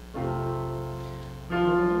name.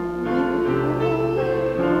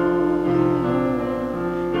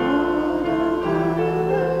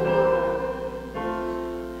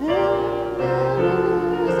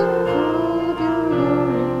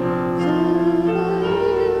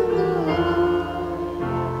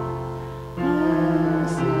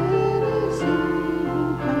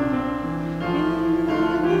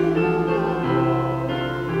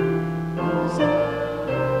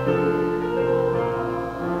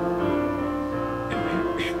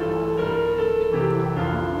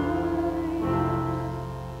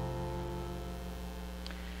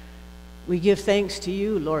 We give thanks to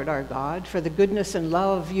you, Lord our God, for the goodness and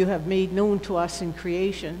love you have made known to us in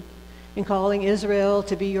creation, in calling Israel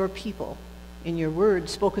to be your people, in your word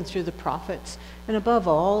spoken through the prophets, and above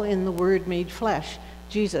all, in the word made flesh,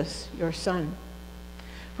 Jesus, your Son.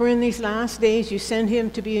 For in these last days you sent him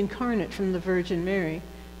to be incarnate from the Virgin Mary,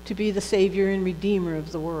 to be the Savior and Redeemer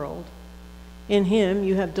of the world. In him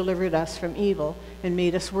you have delivered us from evil and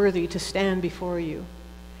made us worthy to stand before you.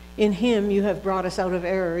 In him you have brought us out of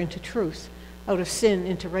error into truth, out of sin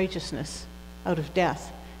into righteousness, out of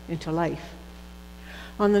death into life.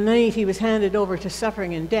 On the night he was handed over to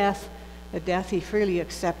suffering and death, a death he freely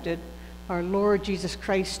accepted, our Lord Jesus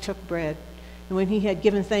Christ took bread, and when he had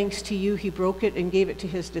given thanks to you, he broke it and gave it to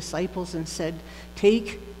his disciples and said,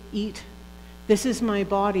 "Take, eat. This is my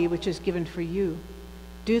body which is given for you.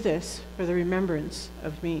 Do this for the remembrance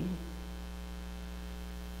of me."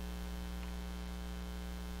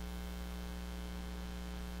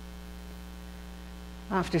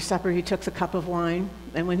 After supper, he took the cup of wine,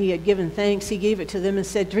 and when he had given thanks, he gave it to them and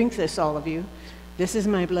said, "Drink this, all of you. This is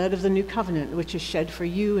my blood of the new covenant, which is shed for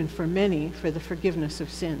you and for many for the forgiveness of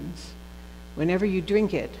sins. Whenever you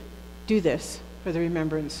drink it, do this for the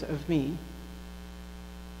remembrance of me."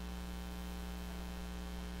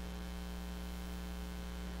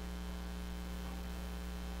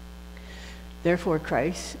 Therefore,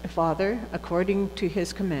 Christ, Father, according to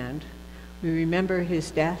his command, we remember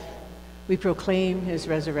his death, we proclaim his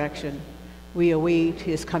resurrection, we await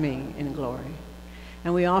his coming in glory.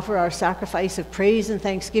 And we offer our sacrifice of praise and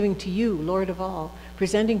thanksgiving to you, Lord of all,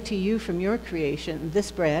 presenting to you from your creation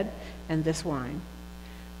this bread and this wine.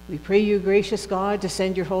 We pray you, gracious God, to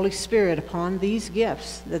send your Holy Spirit upon these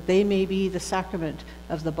gifts, that they may be the sacrament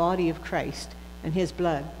of the body of Christ and his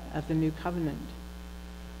blood of the new covenant.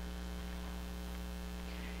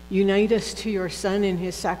 Unite us to your Son in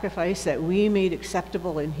his sacrifice, that we, made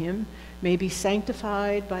acceptable in him, may be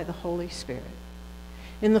sanctified by the Holy Spirit.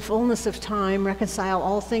 In the fullness of time, reconcile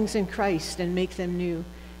all things in Christ and make them new,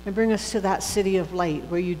 and bring us to that city of light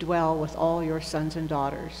where you dwell with all your sons and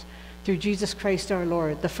daughters. Through Jesus Christ our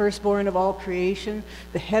Lord, the firstborn of all creation,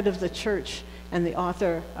 the head of the church, and the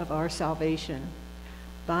author of our salvation,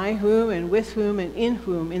 by whom and with whom and in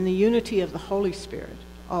whom, in the unity of the Holy Spirit,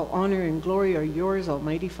 all honor and glory are yours,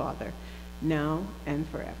 Almighty Father, now and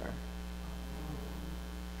forever.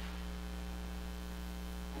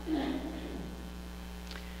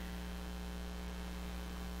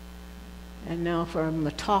 And now from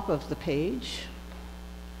the top of the page,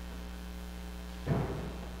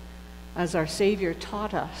 as our Savior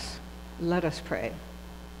taught us, let us pray.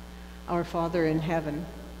 Our Father in heaven,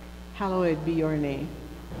 hallowed be your name.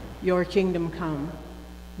 Your kingdom come,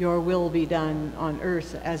 your will be done on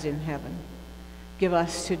earth as in heaven. Give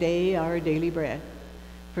us today our daily bread.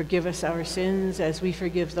 Forgive us our sins as we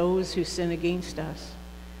forgive those who sin against us.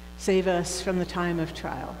 Save us from the time of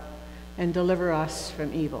trial. and deliver us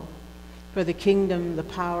from evil. For the kingdom, the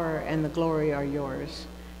power, and the glory are yours,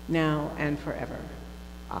 now and forever.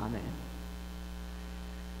 Amen.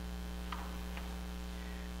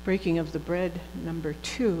 Breaking of the bread, number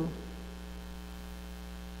 2.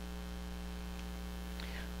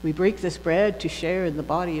 We break this bread to share in the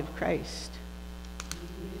body of Christ.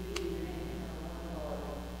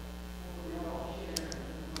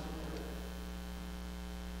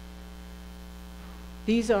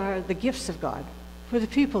 These are the gifts of God for the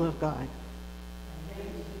people of God.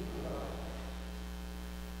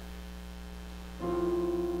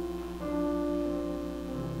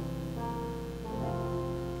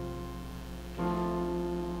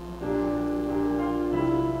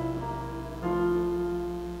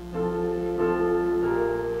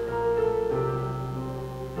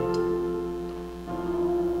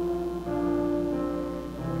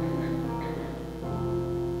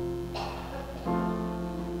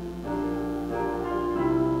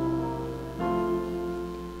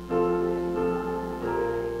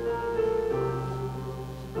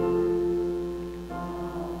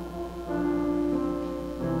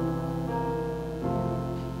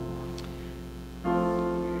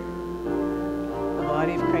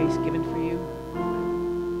 Given for you.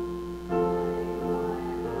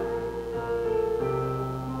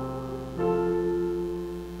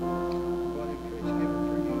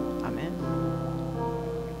 Amen.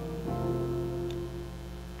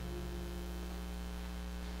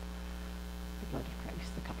 The blood of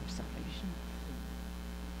Christ, the cup of salvation.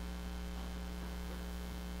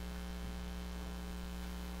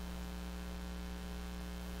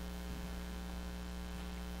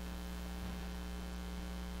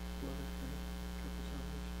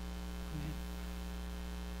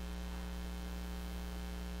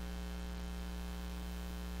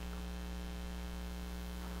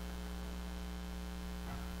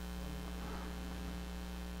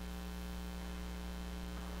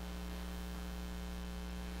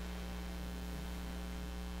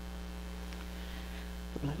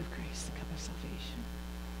 The blood of Christ, the cup of salvation.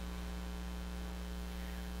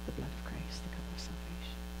 The blood of Christ, the cup of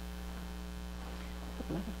salvation. The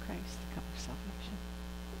blood of Christ, the cup of salvation.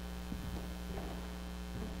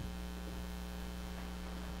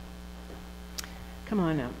 Come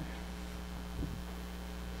on up.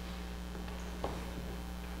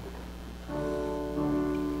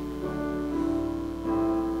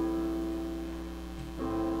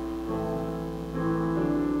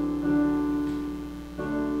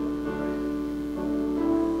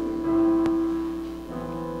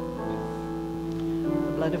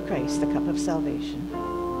 Blood of Christ, the cup of salvation.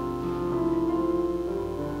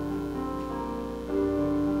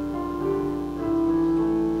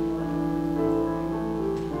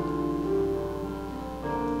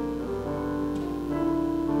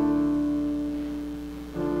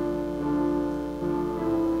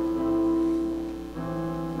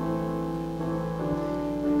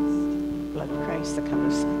 Blood of Christ, the cup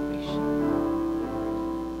of salvation.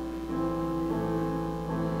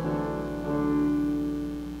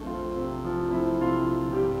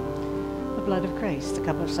 Blood of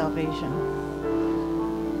Christ, the cup of salvation.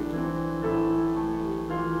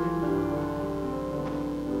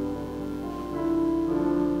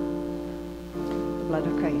 The blood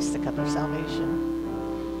of Christ, the cup of salvation.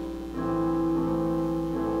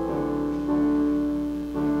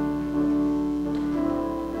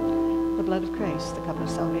 The blood of Christ, the cup of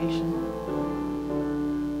salvation.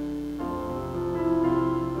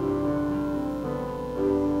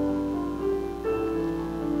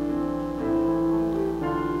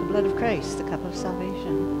 Blood of Christ, the cup of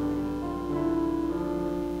salvation.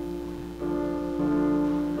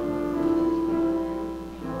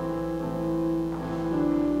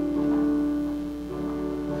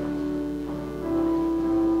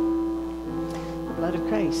 The blood of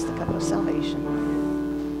Christ, the cup of salvation.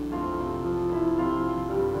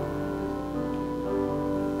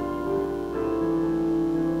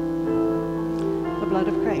 The blood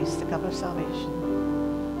of Christ, the cup of salvation.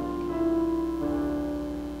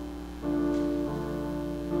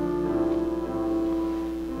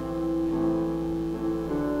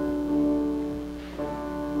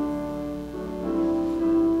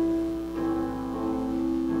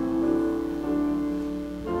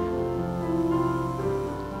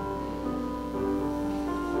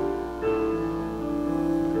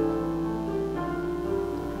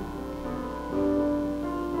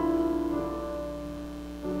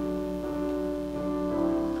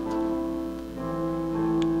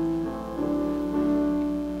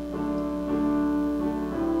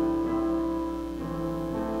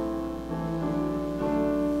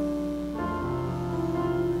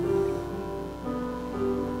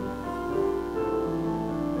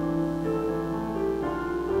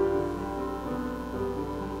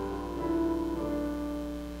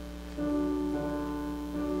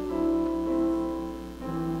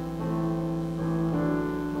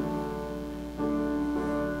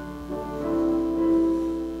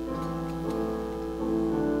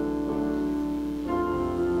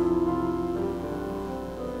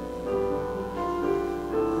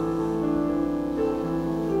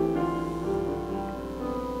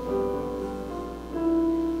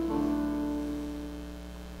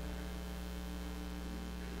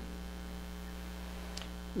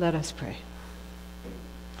 Let us pray.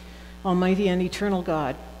 Almighty and eternal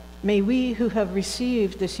God, may we who have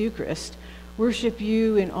received this Eucharist worship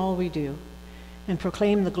you in all we do and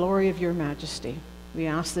proclaim the glory of your majesty. We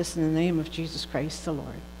ask this in the name of Jesus Christ the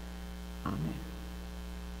Lord. Amen.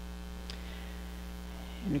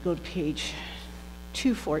 And we go to page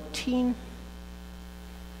 214.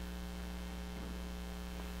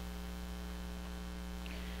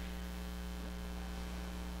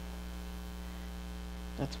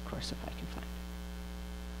 That's, of course, if I can find it.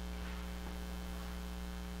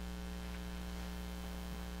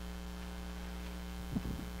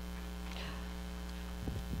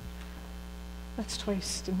 That's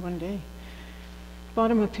twice in one day.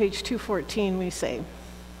 Bottom of page 214, we say,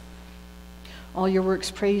 all your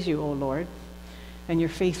works praise you, O Lord, and your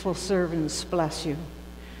faithful servants bless you.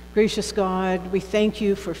 Gracious God, we thank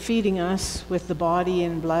you for feeding us with the body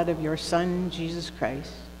and blood of your Son, Jesus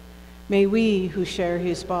Christ. May we who share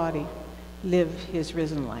his body live his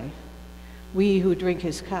risen life. We who drink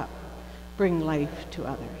his cup bring life to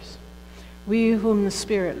others. We whom the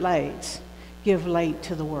Spirit lights give light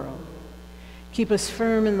to the world. Keep us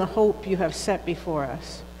firm in the hope you have set before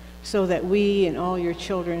us, so that we and all your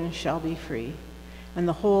children shall be free, and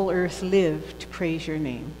the whole earth live to praise your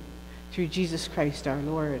name. Through Jesus Christ our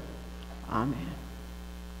Lord. Amen.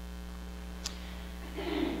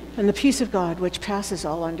 And the peace of God, which passes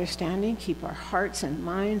all understanding, keep our hearts and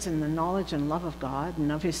minds in the knowledge and love of God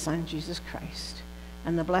and of his Son, Jesus Christ.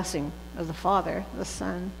 And the blessing of the Father, the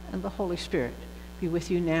Son, and the Holy Spirit be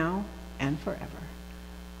with you now and forever.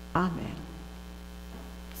 Amen.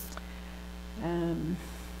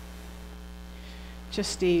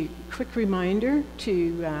 Just a quick reminder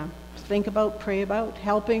to think about, pray about,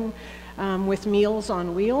 helping with Meals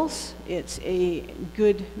on Wheels. It's a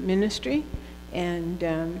good ministry,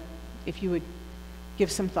 and if you would give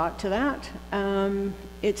some thought to that.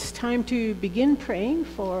 It's time to begin praying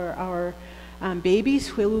for our babies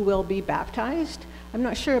who will be baptized. I'm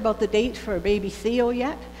not sure about the date for baby Theo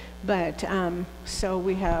yet, but so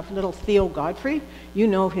we have little Theo Godfrey. You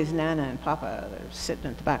know his Nana and Papa, they're sitting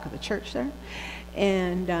at the back of the church there.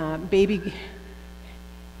 And baby,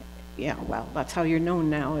 yeah, well, that's how you're known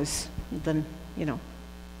now, is the,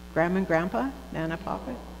 Grandma and Grandpa, Nana,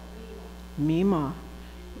 Papa, Mima.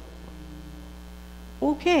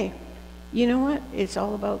 Okay, you know what? It's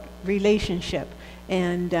all about relationship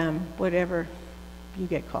and whatever you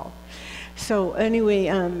get called. So anyway,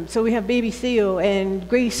 so we have baby Theo, and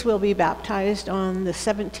Grace will be baptized on the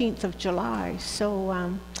 17th of July.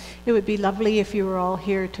 So it would be lovely if you were all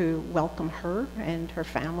here to welcome her and her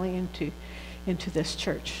family into this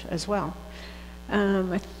church as well.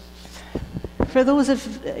 For those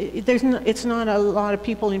it's not a lot of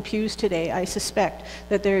people in pews today. I suspect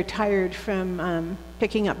that they're tired from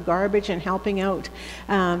picking up garbage and helping out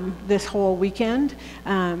this whole weekend.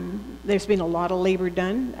 There's been a lot of labor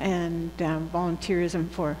done and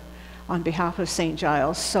volunteerism on behalf of St.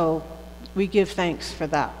 Giles. So we give thanks for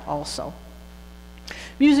that also.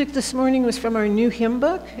 Music this morning was from our new hymn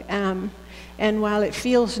book, and while it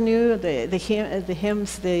feels new, the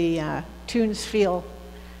hymns, the tunes feel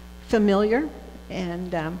familiar,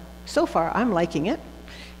 and so far I'm liking it,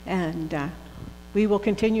 and we will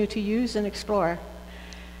continue to use and explore.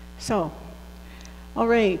 So, all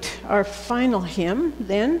right, our final hymn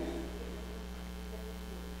then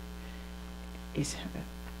is,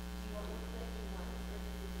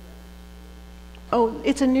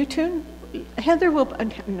 it's a new tune? Heather will,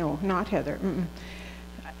 no, not Heather,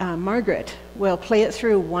 Margaret will play it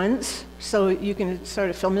through once, so you can sort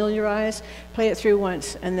of familiarize, play it through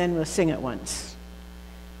once, and then we'll sing it once.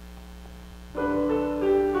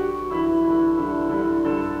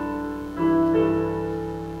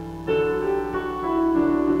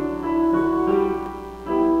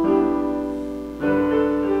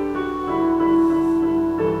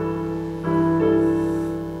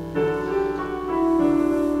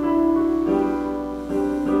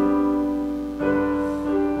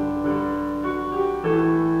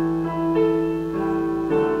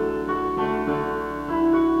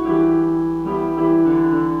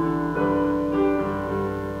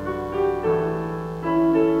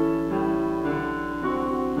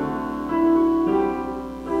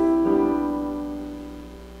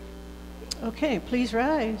 Okay, please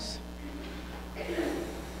rise.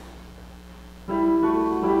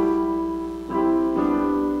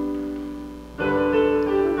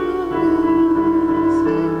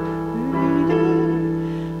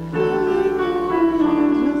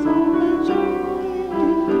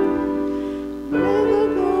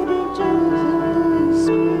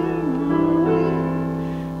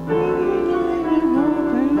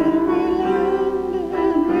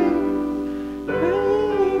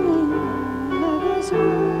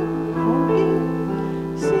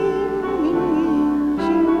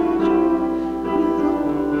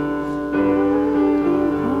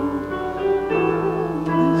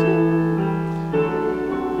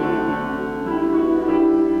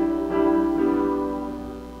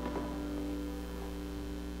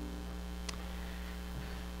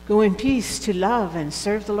 Go in peace to love and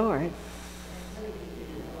serve the Lord.